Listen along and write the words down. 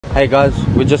Hey guys,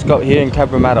 we just got here in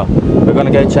Cabramatta. We're gonna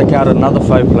go check out another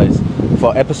pho place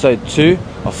for episode 2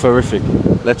 of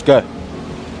Pho-riffic. Let's go.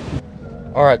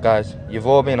 Alright guys, you've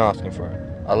all been asking for it.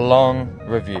 A long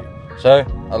review. So,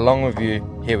 a long review,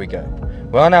 here we go.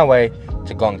 We're on our way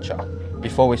to Gongcha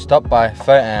before we stop by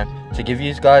Pho-an to give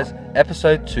you guys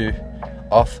episode 2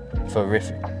 of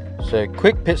Pho-riffic. So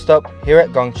quick pit stop here at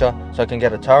Gongcha so I can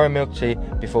get a taro milk tea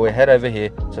before we head over here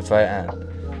to Pho-an.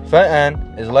 Pho-an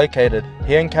is located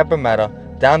here in Cabramatta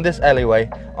down this alleyway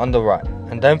on the right.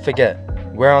 And don't forget,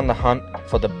 we're on the hunt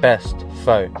for the best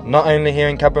pho, not only here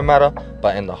in Cabramatta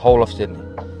but in the whole of Sydney.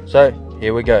 So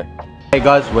here we go. Hey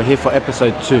guys, we're here for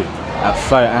episode 2 at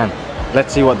Pho-an.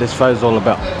 Let's see what this pho is all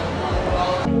about.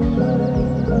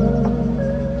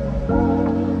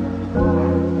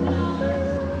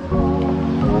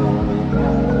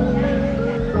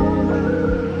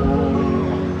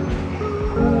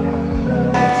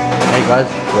 Hey guys,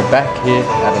 we're back here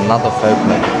at another pho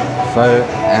place,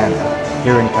 Pho-an,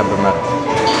 here in Cabramatta.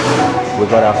 We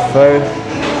got our pho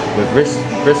with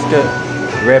brisket,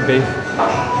 rare beef,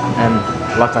 and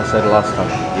like I said last time,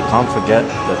 you can't forget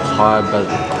the Thai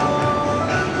basil.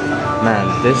 Man,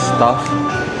 this stuff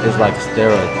is like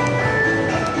steroids.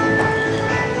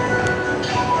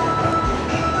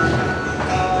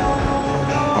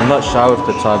 I'm not shy with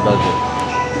the Thai basil.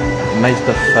 It makes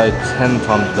the pho 10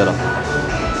 times better.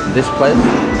 This place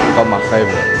got my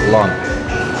favorite, lime.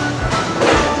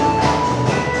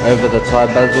 Over the Thai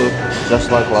basil, just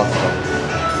like last time.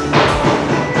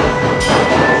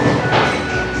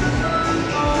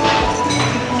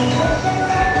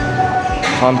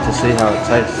 Time to see how it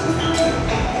tastes.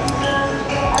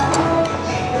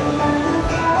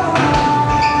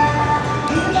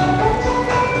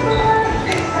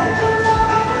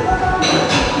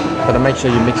 Gotta make sure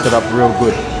you mix it up real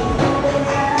good.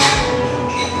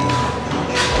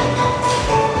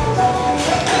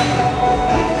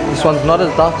 This one's not as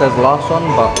dark as last one,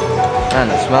 but man,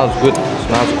 it smells good. It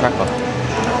smells cracker.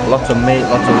 Lots of meat,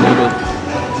 lots of noodles.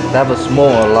 They have a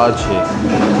small or large here,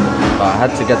 but I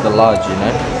had to get the large, you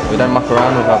know. We don't muck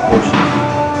around with our portions.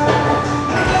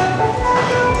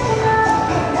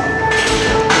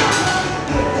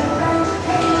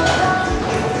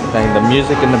 Dang, the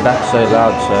music in the back's so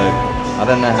loud, so I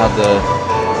don't know how the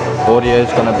audio is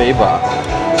gonna be, but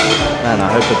man, I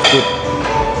hope it's good.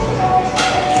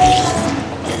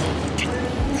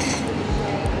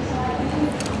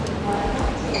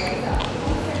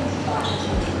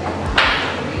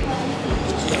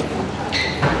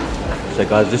 So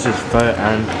guys, this is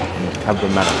Pho-an in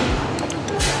Cabramatta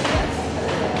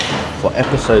for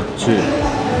episode 2.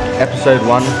 Episode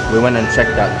 1, we went and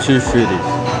checked out 2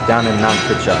 foodies down in Mount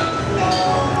Pritchard.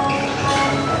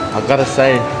 I gotta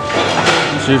say,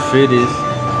 2 foodies,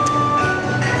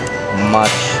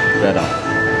 much better.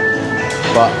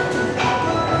 But,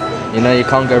 you know, you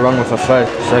can't go wrong with a pho.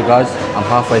 So guys, I'm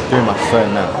halfway through my pho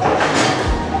now.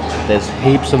 There's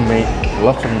heaps of meat,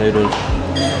 lots of noodles,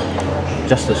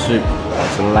 just the soup.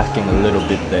 It's lacking a little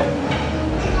bit there.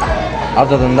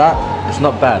 Other than that, it's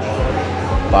not bad.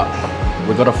 But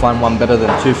we gotta find one better than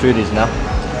 2 foodies now.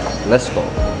 Let's go.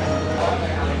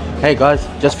 Hey guys,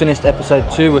 just finished episode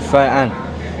 2 with Pho-an.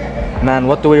 Man,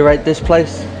 what do we rate this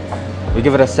place? We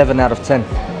give it a 7 out of 10.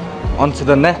 On to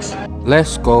the next.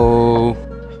 Let's go.